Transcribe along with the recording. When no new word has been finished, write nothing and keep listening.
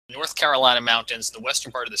North Carolina mountains, the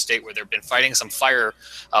western part of the state, where they've been fighting some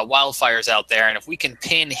wildfires out there. And if we can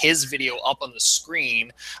pin his video up on the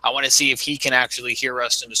screen, I want to see if he can actually hear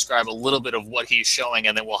us and describe a little bit of what he's showing,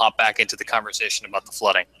 and then we'll hop back into the conversation about the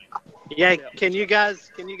flooding. Yeah, can you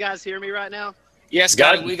guys hear me right now? Yes,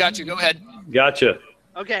 Scotty, we got you. Go ahead. Gotcha.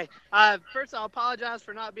 Okay. First, I'll apologize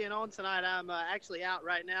for not being on tonight. I'm actually out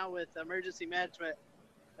right now with emergency management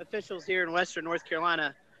officials here in western North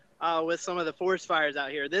Carolina with some of the forest fires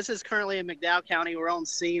out here. This is currently in McDowell County. We're on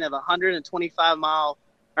scene of 125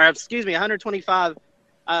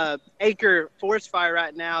 acre forest fire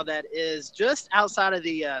right now that is just outside of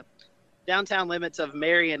the downtown limits of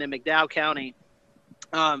Marion and McDowell County.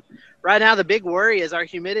 Right now, the big worry is our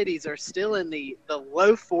humidities are still in the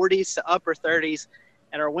low 40s to upper 30s,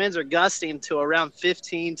 and our winds are gusting to around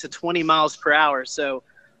 15 to 20 miles per hour. So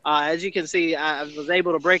as you can see, I was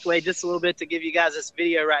able to break away just a little bit to give you guys this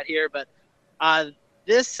video right here. But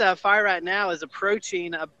this fire right now is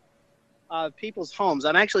approaching people's homes.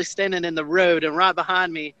 I'm actually standing in the road, and right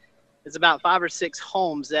behind me is about 5 or 6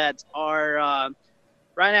 homes that are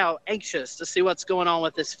right now anxious to see what's going on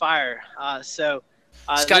with this fire.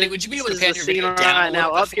 Scotty, would you be able to pan your video down right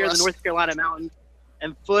now up here in the North Carolina mountains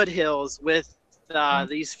and foothills with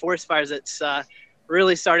these forest fires that's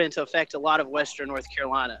really starting to affect a lot of western North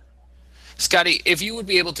Carolina. Scotty, if you would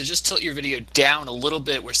be able to just tilt your video down a little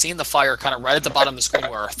bit. We're seeing the fire kind of right at the bottom of the screen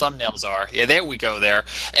where our thumbnails are. Yeah, there we go there.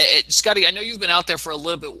 Scotty, I know you've been out there for a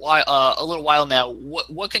little while now.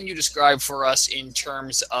 What can you describe for us in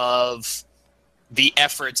terms of the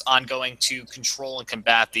efforts ongoing to control and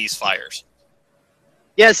combat these fires?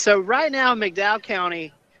 Yes, so right now in McDowell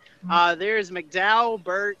County, there's McDowell,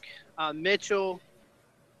 Burke, Mitchell,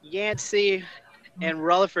 Yancey, and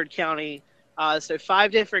Rutherford County. So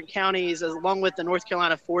 5 different counties, along with the North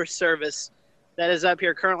Carolina Forest Service, that is up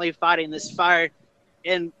here currently fighting this fire.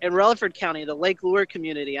 In Rutherford County, the Lake Lure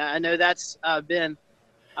community, I know that's been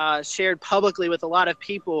shared publicly with a lot of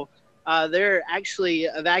people. They're actually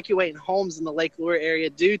evacuating homes in the Lake Lure area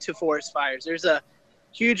due to forest fires. There's a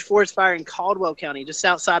huge forest fire in Caldwell County, just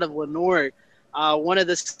outside of Lenoir. One of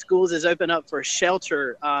the schools is open up for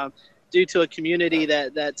shelter due to a community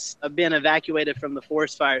that's been evacuated from the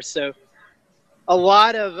forest fires. So a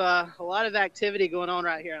lot of activity going on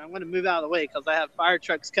right here. And I'm going to move out of the way because I have fire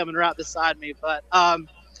trucks coming right beside me. But a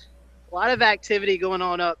lot of activity going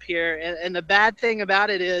on up here. And the bad thing about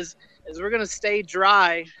it is we're going to stay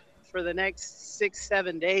dry for the next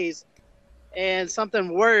 6-7 days. And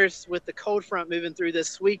something worse with the cold front moving through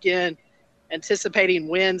this weekend, anticipating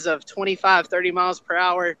winds of 25, 30 miles per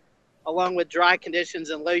hour, along with dry conditions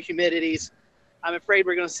and low humidities. I'm afraid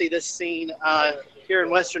we're going to see this scene here in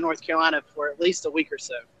western North Carolina for at least a week or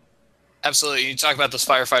so. Absolutely. You talked about those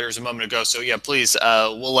firefighters a moment ago. So, yeah, please,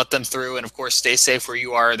 we'll let them through. And, of course, stay safe where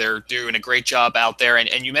you are. They're doing a great job out there.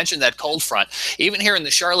 And you mentioned that cold front. Even here in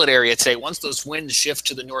the Charlotte area today, once those winds shift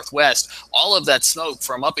to the northwest, all of that smoke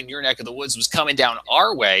from up in your neck of the woods was coming down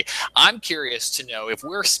our way. I'm curious to know, if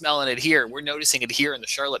we're smelling it here, we're noticing it here in the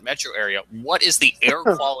Charlotte metro area, what is the air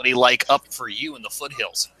quality like up for you in the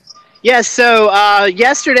foothills? Yes, so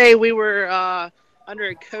yesterday we were under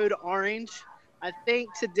a code orange. I think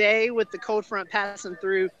today, with the cold front passing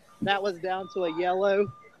through, that was down to a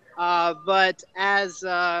yellow. But as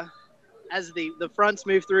the fronts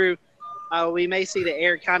move through, we may see the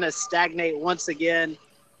air kind of stagnate once again.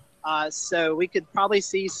 So we could probably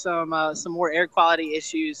see some more air quality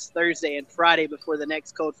issues Thursday and Friday before the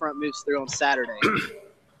next cold front moves through on Saturday.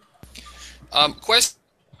 Question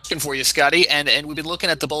for you, Scotty, and we've been looking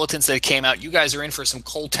at the bulletins that came out. You guys are in for some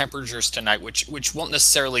cold temperatures tonight, which won't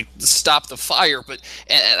necessarily stop the fire, but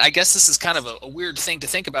and I guess this is kind of a weird thing to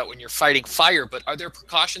think about when you're fighting fire, but are there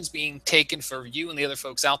precautions being taken for you and the other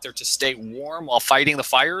folks out there to stay warm while fighting the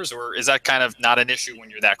fires, or is that kind of not an issue when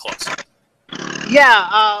you're that close?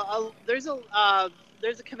 Yeah, there's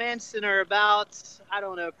a command center about, I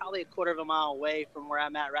don't know, probably a quarter of a mile away from where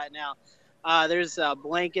I'm at right now. There's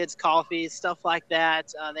blankets, coffee, stuff like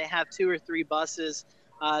that. They have 2 or 3 buses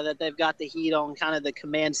that they've got the heat on, kind of the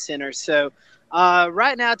command center. So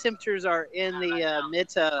right now temperatures are in the mid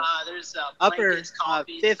to upper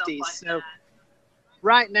 50s. So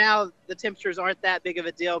right now the temperatures aren't that big of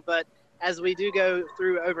a deal, but as we do go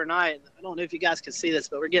through overnight, I don't know if you guys can see this,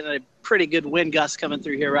 but we're getting a pretty good wind gust coming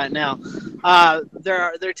through here right now.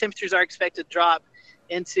 Their temperatures are expected to drop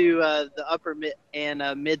into the upper mid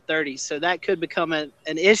 30s. So that could become an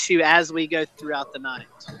issue as we go throughout the night.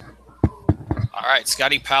 All right,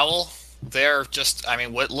 Scotty Powell, they're just, I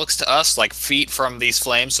mean, what looks to us like feet from these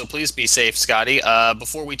flames. So please be safe, Scotty.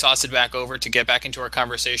 Before we toss it back over to get back into our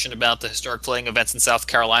conversation about the historic flooding events in South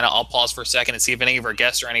Carolina, I'll pause for a second and see if any of our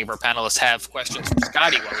guests or any of our panelists have questions for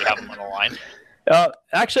Scotty while we have him on the line.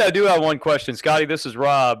 Actually, I do have one question. Scotty, this is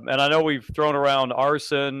Rob, and I know we've thrown around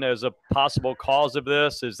arson as a possible cause of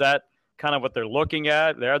this. Is that kind of what they're looking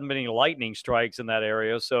at? There haven't been any lightning strikes in that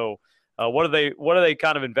area, so what are they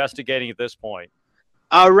kind of investigating at this point?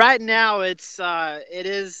 Right now, it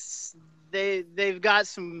is they've got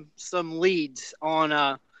some leads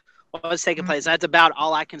on what's taking place. That's about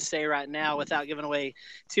all I can say right now without giving away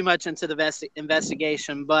too much into the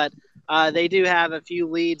investigation. But they do have a few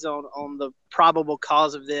leads on the probable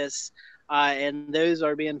cause of this, and those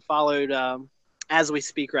are being followed as we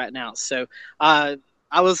speak right now. So I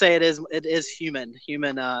will say it is human.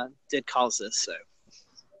 Human did cause this. So.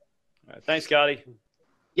 All right, thanks, Scotty.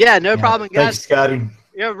 Yeah, no problem, guys. Thanks, Scotty.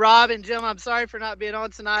 Yeah, Rob and Jim, I'm sorry for not being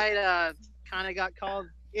on tonight. Kind of got called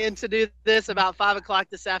in to do this about 5 o'clock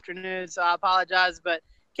this afternoon, so I apologize, but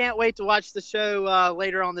can't wait to watch the show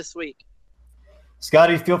later on this week.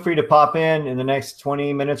 Scotty, feel free to pop in the next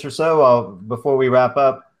 20 minutes or so. Before we wrap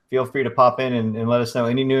up, feel free to pop in and let us know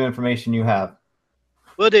any new information you have.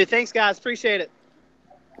 Will do. Thanks, guys. Appreciate it.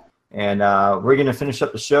 And we're going to finish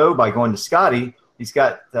up the show by going to Scotty. He's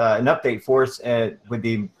got an update for us with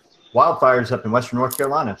the wildfires up in western North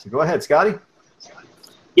Carolina. So go ahead, Scotty.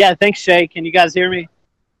 Yeah, thanks, Shay. Can you guys hear me?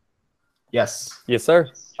 Yes. Yes, sir.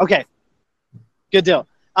 Okay. Good deal.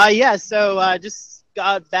 So just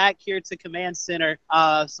got back here to Command Center.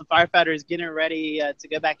 Some firefighters getting ready to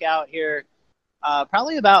go back out here.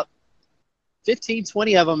 Probably about 15,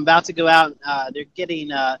 20 of them about to go out. They're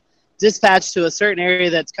getting dispatched to a certain area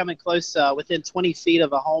that's coming close within 20 feet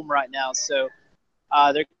of a home right now. So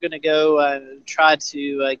they're going to go try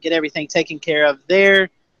to get everything taken care of there.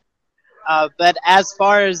 But as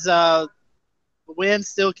far as the wind's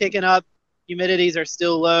still kicking up, humidities are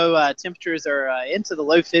still low. Temperatures are into the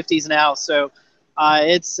low 50s now. So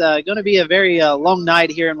it's going to be a very long night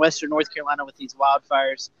here in western North Carolina with these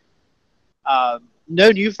wildfires. No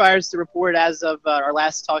new fires to report as of our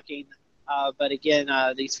last talking. But again,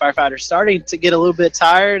 these firefighters starting to get a little bit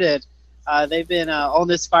tired, and they've been on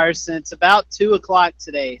this fire since about 2 o'clock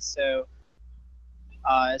today. So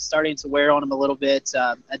it's starting to wear on them a little bit.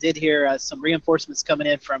 I did hear some reinforcements coming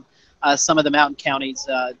in from some of the mountain counties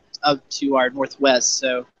up to our northwest.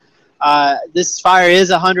 So this fire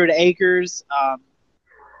is 100 acres. I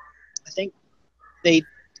think they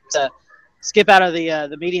skip out of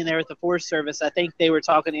the meeting there with the Forest Service. I think they were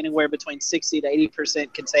talking anywhere between 60 to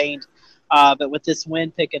 80% contained. But with this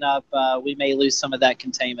wind picking up, we may lose some of that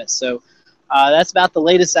containment. So that's about the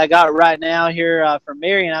latest I got right now here from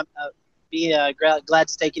Marion. I'm be glad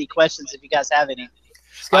to take any questions if you guys have any.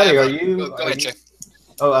 Scotty, are you? Go ahead, Jay.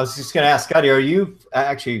 Oh, I was just going to ask, Scotty, are you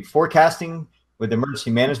actually forecasting with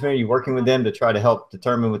emergency management? Are you working with them to try to help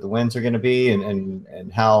determine what the winds are going to be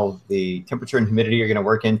and how the temperature and humidity are going to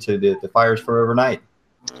work into the fires for overnight?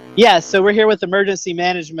 Yeah, so we're here with emergency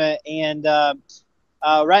management, and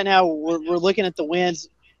right now we're looking at the winds,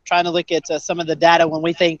 trying to look at some of the data when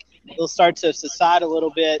we think they'll start to subside a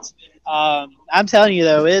little bit. I'm telling you,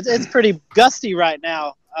 though, it's pretty gusty right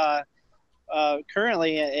now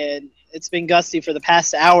currently, and it's been gusty for the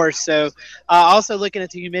past hour. So also looking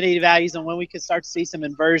at the humidity values and when we could start to see some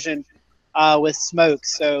inversion with smoke.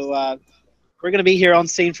 So we're going to be here on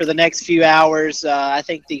scene for the next few hours. I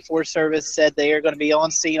think the Forest Service said they are going to be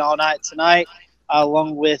on scene all night tonight,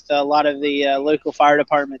 along with a lot of the local fire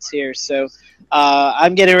departments here. So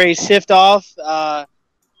I'm getting ready to shift off,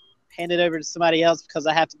 hand it over to somebody else because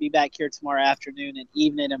I have to be back here tomorrow afternoon and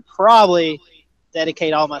evening, and probably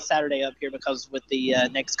dedicate all my Saturday up here because with the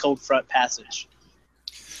next cold front passage.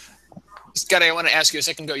 Scotty, I want to ask you a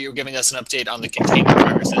second ago, you were giving us an update on the containment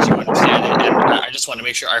progress as you understand it, and I just want to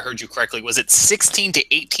make sure I heard you correctly. Was it 16 to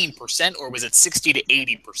 18% or was it 60 to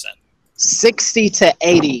 80%? 60 to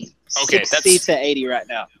 80. Okay, 60 to 80 right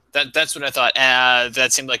now. That's what I thought.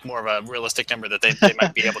 That seemed like more of a realistic number that they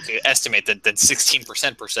might be able to estimate than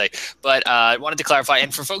 16% per se. But I wanted to clarify.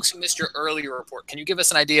 And for folks who missed your earlier report, can you give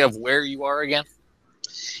us an idea of where you are again?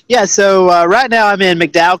 Yeah, so right now I'm in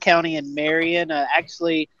McDowell County in Marion.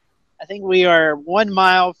 Actually, I think we are 1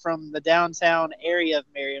 mile from the downtown area of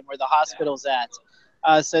Marion where the hospital's at.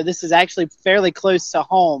 So this is actually fairly close to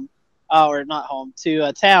home, or not home,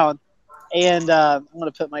 to town. And I'm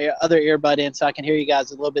going to put my other earbud in so I can hear you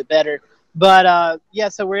guys a little bit better. But, yeah,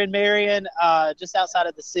 so we're in Marion, just outside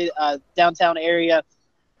of the city, downtown area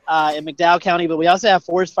in McDowell County. But we also have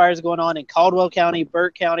forest fires going on in Caldwell County,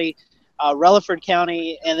 Burke County, Rutherford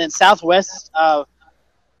County, and then southwest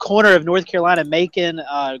corner of North Carolina, Macon,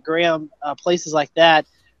 Graham, places like that.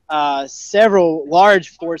 Several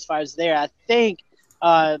large forest fires there. I think,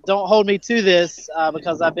 don't hold me to this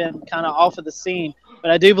because I've been kind of off of the scene, but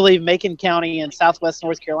I do believe Macon County in southwest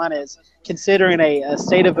North Carolina is considering a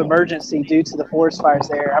state of emergency due to the forest fires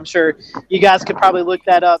there. I'm sure you guys could probably look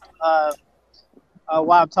that up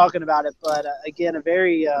while I'm talking about it. But again, a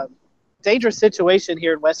very dangerous situation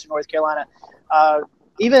here in western North Carolina.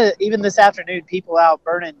 Even this afternoon, people out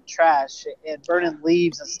burning trash and burning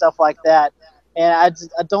leaves and stuff like that. And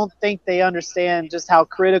I don't think they understand just how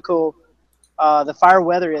critical the fire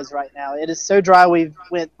weather is right now. It is so dry. We've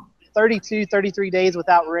went 32, 33 days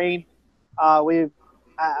without rain. I would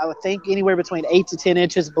think anywhere between 8 to 10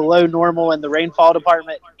 inches below normal in the rainfall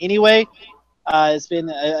department anyway. It's been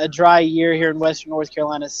a dry year here in western North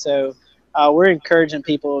Carolina, so we're encouraging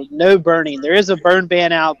people, no burning. There is a burn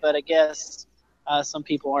ban out, but I guess some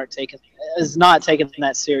people is not taking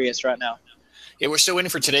that serious right now. Yeah, we're still waiting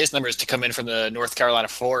for today's numbers to come in from the North Carolina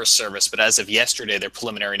Forest Service, but as of yesterday, their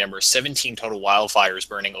preliminary number is 17 total wildfires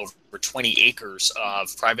burning over 20 acres of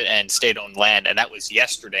private and state-owned land, and that was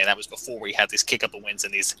yesterday, and that was before we had this kick up of winds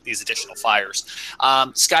and these additional fires.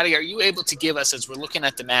 Scotty, are you able to give us, as we're looking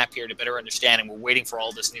at the map here to better understand, and we're waiting for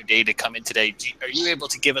all this new data to come in today, are you able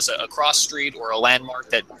to give us a cross street or a landmark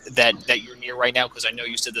that you're near right now? Because I know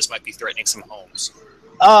you said this might be threatening some homes.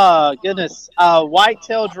 Oh, goodness.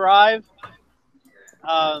 Whitetail Drive.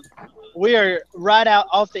 We are right out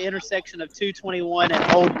off the intersection of 221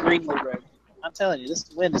 and Old Greenlee Road. I'm telling you, this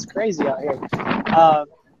wind is crazy out here.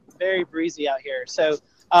 Very breezy out here. So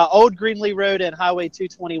Old Greenlee Road and Highway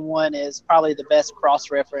 221 is probably the best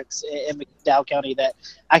cross-reference in McDowell County that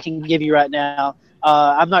I can give you right now.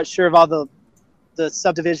 I'm not sure of all the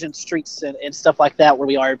subdivision streets and stuff like that where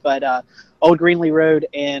we are, but Old Greenlee Road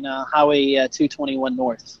and Highway 221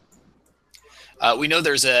 North. We know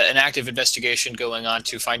there's an active investigation going on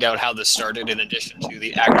to find out how this started, in addition to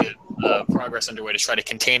the active progress underway to try to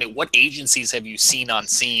contain it. What agencies have you seen on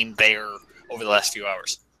scene there over the last few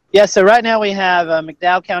hours? Yeah, so right now we have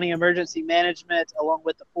McDowell County Emergency Management along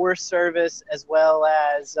with the Forest Service, as well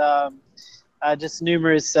as just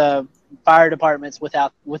numerous fire departments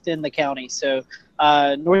within the county. So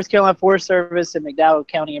North Carolina Forest Service and McDowell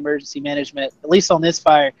County Emergency Management, at least on this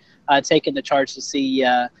fire, taking the charge to see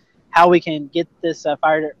how we can get this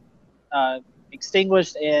fire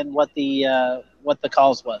extinguished and what the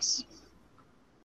cause was.